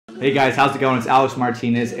Hey guys, how's it going? It's Alex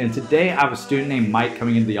Martinez, and today I have a student named Mike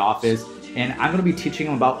coming into the office, and I'm going to be teaching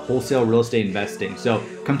him about wholesale real estate investing. So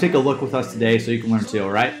come take a look with us today so you can learn too,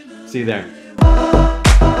 all right? See you there.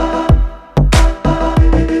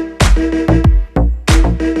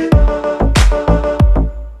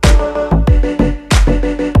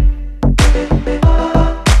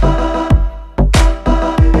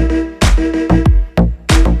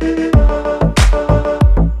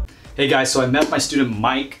 Hey guys, so I met my student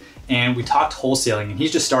Mike and we talked wholesaling, and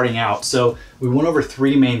he's just starting out. So we went over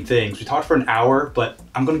three main things. We talked for an hour, but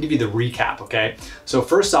I'm gonna give you the recap, okay? So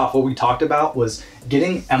first off, what we talked about was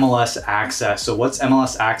getting MLS access. So what's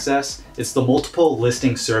MLS access? It's the multiple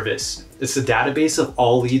listing service. It's the database of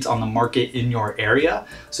all leads on the market in your area.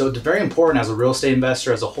 So it's very important as a real estate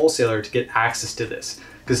investor, as a wholesaler, to get access to this.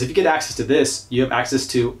 Because if you get access to this, you have access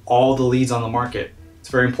to all the leads on the market. It's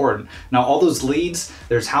very important. Now, all those leads,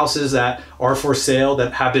 there's houses that are for sale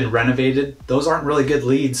that have been renovated. Those aren't really good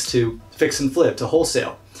leads to fix and flip, to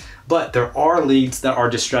wholesale. But there are leads that are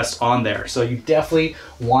distressed on there. So you definitely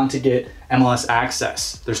want to get MLS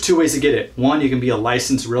access. There's two ways to get it. One, you can be a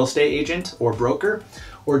licensed real estate agent or broker.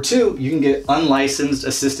 Or two, you can get unlicensed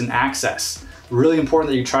assistant access. Really important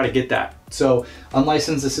that you try to get that. So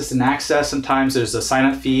unlicensed assistant access, sometimes there's a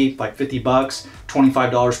sign-up fee, like 50 bucks,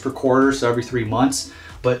 $25 per quarter, so every 3 months.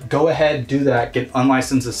 But go ahead, do that, get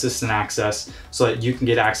unlicensed assistant access so that you can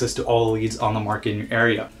get access to all the leads on the market in your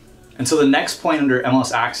area. And so the next point under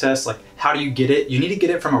MLS access, like how do you get it? You need to get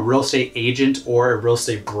it from a real estate agent or a real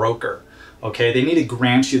estate broker. Okay, they need to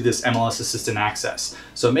grant you this MLS assistant access.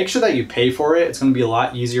 So make sure that you pay for it. It's gonna be a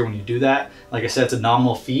lot easier when you do that. Like I said, it's a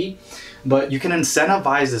nominal fee, but you can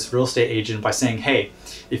incentivize this real estate agent by saying, hey,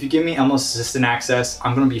 if you give me MLS assistant access,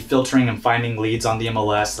 I'm gonna be filtering and finding leads on the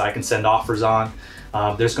MLS that I can send offers on.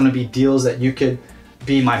 There's gonna be deals that you could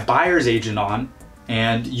be my buyer's agent on,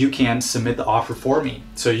 and you can submit the offer for me.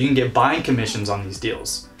 So you can get buying commissions on these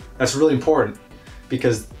deals. That's really important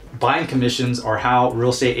because buying commissions are how real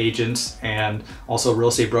estate agents and also real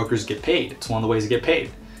estate brokers get paid. It's one of the ways to get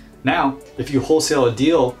paid. Now, if you wholesale a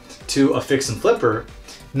deal to a fix and flipper,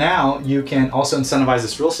 now you can also incentivize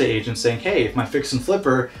this real estate agent saying, hey, if my fix and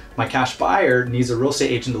flipper, my cash buyer needs a real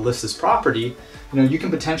estate agent to list this property, you can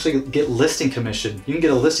potentially get listing commission. You can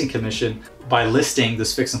get a listing commission by listing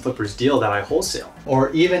this fix and flipper's deal that I wholesale. Or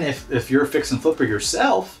even if you're a fix and flipper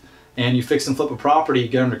yourself, and you fix and flip a property, you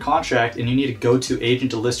get under contract, and you need a go-to agent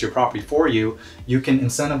to list your property for you, you can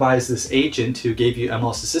incentivize this agent who gave you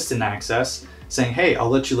MLS assistant access, saying, hey, I'll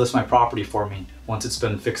let you list my property for me once it's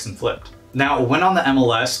been fixed and flipped. Now, when on the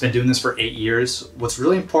MLS, been doing this for 8 years, what's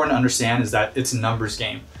really important to understand is that it's a numbers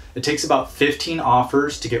game. It takes about 15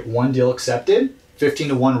 offers to get one deal accepted,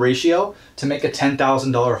 15-to-1 ratio, to make a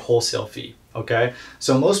 $10,000 wholesale fee. Okay,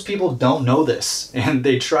 so most people don't know this, and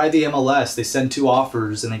they try the MLS, they send 2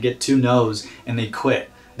 offers and they get 2 no's and they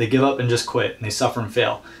quit. They give up and just quit and they suffer and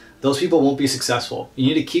fail. Those people won't be successful. You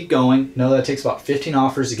need to keep going. Know that it takes about 15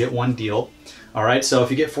 offers to get one deal. All right, so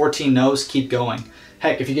if you get 14 no's, keep going.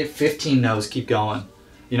 Heck, if you get 15 no's, keep going.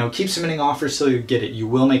 Keep submitting offers till you get it. You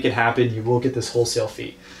will make it happen. You will get this wholesale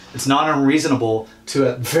fee. It's not unreasonable to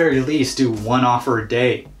at very least do 1 offer a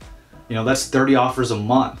day. That's 30 offers a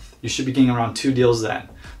month. You should be getting around 2 deals then.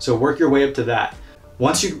 So work your way up to that.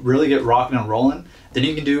 Once you really get rocking and rolling, then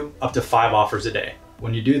you can do up to 5 offers a day.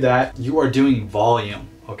 When you do that, you are doing volume,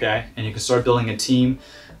 okay? And you can start building a team,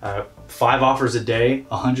 5 offers a day,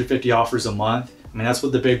 150 offers a month. That's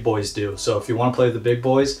what the big boys do. So if you want to play with the big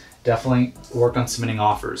boys, definitely work on submitting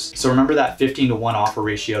offers. So remember that 15-to-1 offer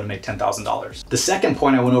ratio to make $10,000. The second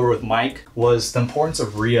point I went over with Mike was the importance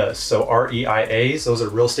of REIAs. So REIAs, those are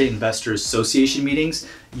Real Estate Investors Association meetings.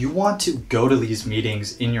 You want to go to these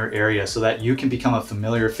meetings in your area so that you can become a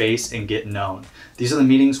familiar face and get known. These are the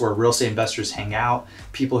meetings where real estate investors hang out.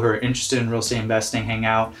 People who are interested in real estate investing hang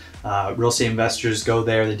out. Real estate investors go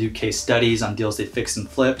there, they do case studies on deals they fixed and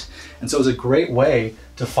flipped. And so it's a great way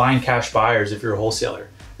to find cash buyers if you're a wholesaler.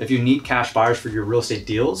 If you need cash buyers for your real estate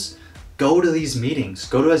deals, go to these meetings.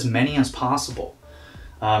 Go to as many as possible.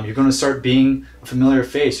 You're going to start being a familiar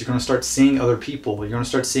face. You're going to start seeing other people. You're going to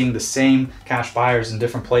start seeing the same cash buyers in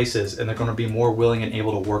different places, and they're going to be more willing and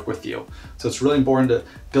able to work with you. So it's really important to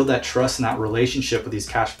build that trust and that relationship with these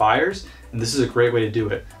cash buyers, and this is a great way to do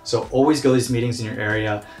it. So always go to these meetings in your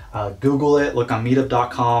area. Google it, look on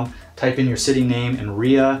meetup.com, type in your city name and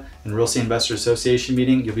REIA and Real Estate Investor Association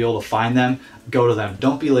meeting. You'll be able to find them. Go to them.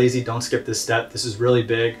 Don't be lazy. Don't skip this step. This is really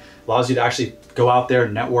big. Allows you to actually go out there,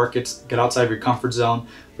 network, get outside of your comfort zone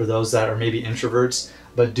for those that are maybe introverts.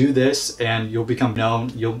 But do this and you'll become known.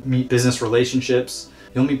 You'll meet business relationships.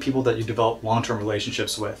 You'll meet people that you develop long-term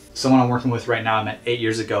relationships with. Someone I'm working with right now, I met 8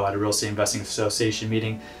 years ago at a real estate investing association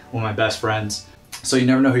meeting, one of my best friends. So you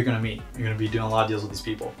never know who you're gonna meet. You're gonna be doing a lot of deals with these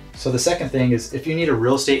people. So the second thing is, if you need a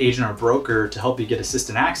real estate agent or broker to help you get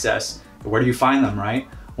assistant access, where do you find them, right?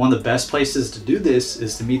 One of the best places to do this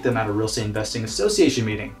is to meet them at a real estate investing association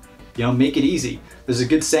meeting. You know, make it easy. There's a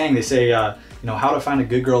good saying, they say, how to find a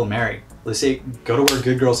good girl to marry. They say, go to where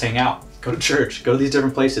good girls hang out, go to church, go to these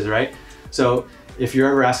different places, right? So if you're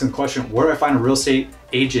ever asking the question, where do I find a real estate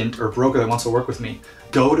agent or broker that wants to work with me?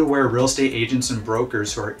 Go to where real estate agents and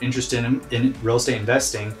brokers who are interested in real estate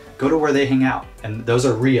investing, go to where they hang out. And those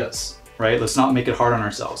are REIAs, right? Let's not make it hard on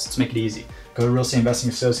ourselves. Let's make it easy. Go to real estate investing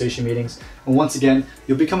association meetings. And once again,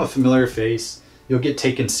 you'll become a familiar face. You'll get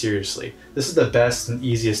taken seriously. This is the best and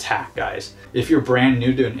easiest hack, guys. If you're brand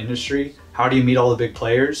new to an industry, how do you meet all the big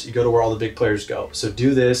players? You go to where all the big players go. So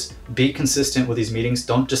do this, be consistent with these meetings.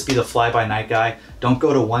 Don't just be the fly-by-night guy. Don't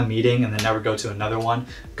go to one meeting and then never go to another one.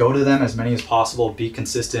 Go to them as many as possible, be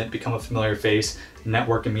consistent, become a familiar face,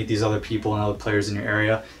 network and meet these other people and other players in your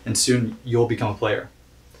area, and soon you'll become a player.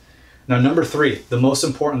 Now, number 3, the most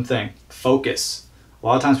important thing, focus. A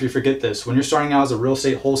lot of times we forget this. When you're starting out as a real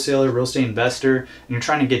estate wholesaler, real estate investor, and you're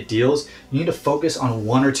trying to get deals, you need to focus on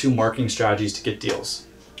 1 or 2 marketing strategies to get deals.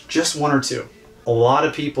 Just 1 or 2. A lot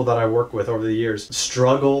of people that I work with over the years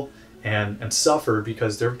struggle and suffer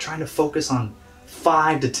because they're trying to focus on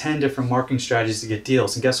 5 to 10 different marketing strategies to get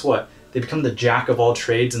deals. And guess what? They become the jack of all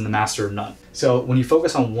trades and the master of none. So when you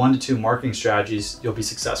focus on 1 to 2 marketing strategies, you'll be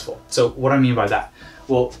successful. So what do I mean by that?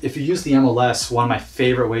 Well, if you use the MLS, one of my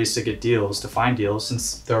favorite ways to get deals, to find deals,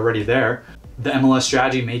 since they're already there, the MLS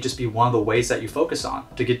strategy may just be one of the ways that you focus on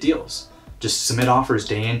to get deals. Just submit offers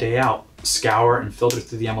day in, day out. Scour and filter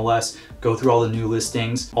through the MLS, go through all the new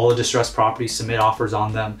listings, all the distressed properties, submit offers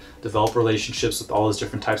on them, develop relationships with all those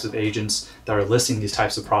different types of agents that are listing these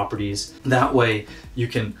types of properties. That way you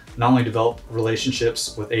can not only develop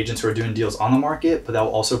relationships with agents who are doing deals on the market, but that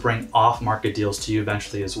will also bring off-market deals to you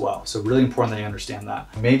eventually as well. So really important that you understand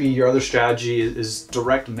that. Maybe your other strategy is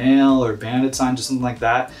direct mail or bandit signs or something like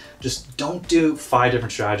that. Just don't do 5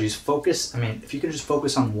 different strategies. Focus, if you can just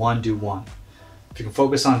focus on 1, do 1. If you can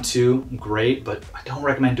focus on 2, great, but I don't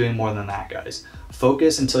recommend doing more than that, guys.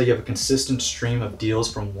 Focus until you have a consistent stream of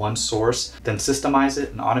deals from one source, then systemize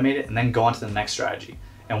it and automate it, and then go on to the next strategy.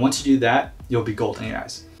 And once you do that, you'll be golden,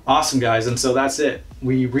 guys. Awesome, guys, and so that's it.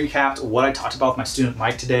 We recapped what I talked about with my student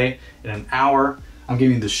Mike today in an hour. I'm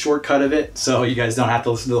giving you the shortcut of it, so you guys don't have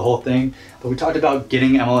to listen to the whole thing. But we talked about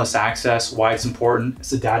getting MLS access, why it's important.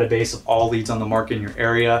 It's a database of all leads on the market in your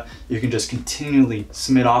area. You can just continually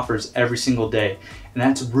submit offers every single day. And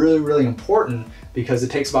that's really, really important because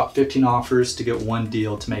it takes about 15 offers to get 1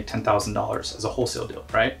 deal to make $10,000 as a wholesale deal,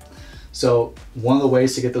 right? So one of the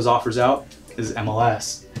ways to get those offers out is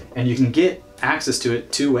MLS. And you can get access to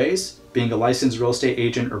it 2 ways, being a licensed real estate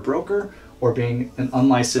agent or broker, or being an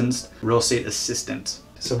unlicensed real estate assistant.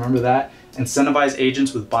 So remember that. Incentivize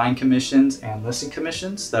agents with buying commissions and listing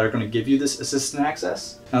commissions that are going to give you this assistant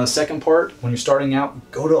access. Now the second part, when you're starting out,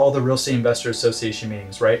 go to all the Real Estate Investor Association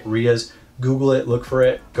meetings, right? REIAs, Google it, look for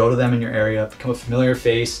it, go to them in your area, become a familiar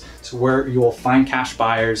face. So where you will find cash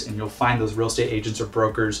buyers and you'll find those real estate agents or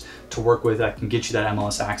brokers to work with that can get you that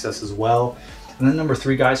MLS access as well. And then number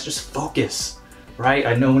 3, guys, just focus. Right?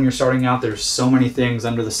 I know when you're starting out, there's so many things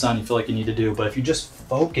under the sun you feel like you need to do, but if you just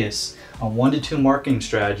focus on 1 to 2 marketing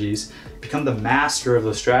strategies, become the master of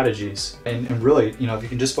those strategies, and really, if you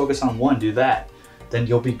can just focus on 1, do that, then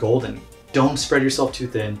you'll be golden. Don't spread yourself too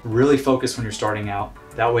thin. Really focus when you're starting out.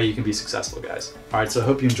 That way you can be successful, guys. All right, so I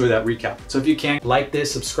hope you enjoyed that recap. So if you can, like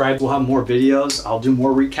this, subscribe. We'll have more videos. I'll do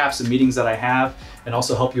more recaps of meetings that I have and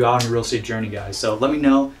also help you out on your real estate journey, guys. So let me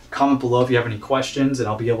know, comment below if you have any questions, and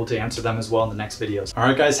I'll be able to answer them as well in the next videos. All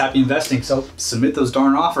right, guys, happy investing. So submit those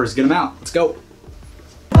darn offers, get them out. Let's go.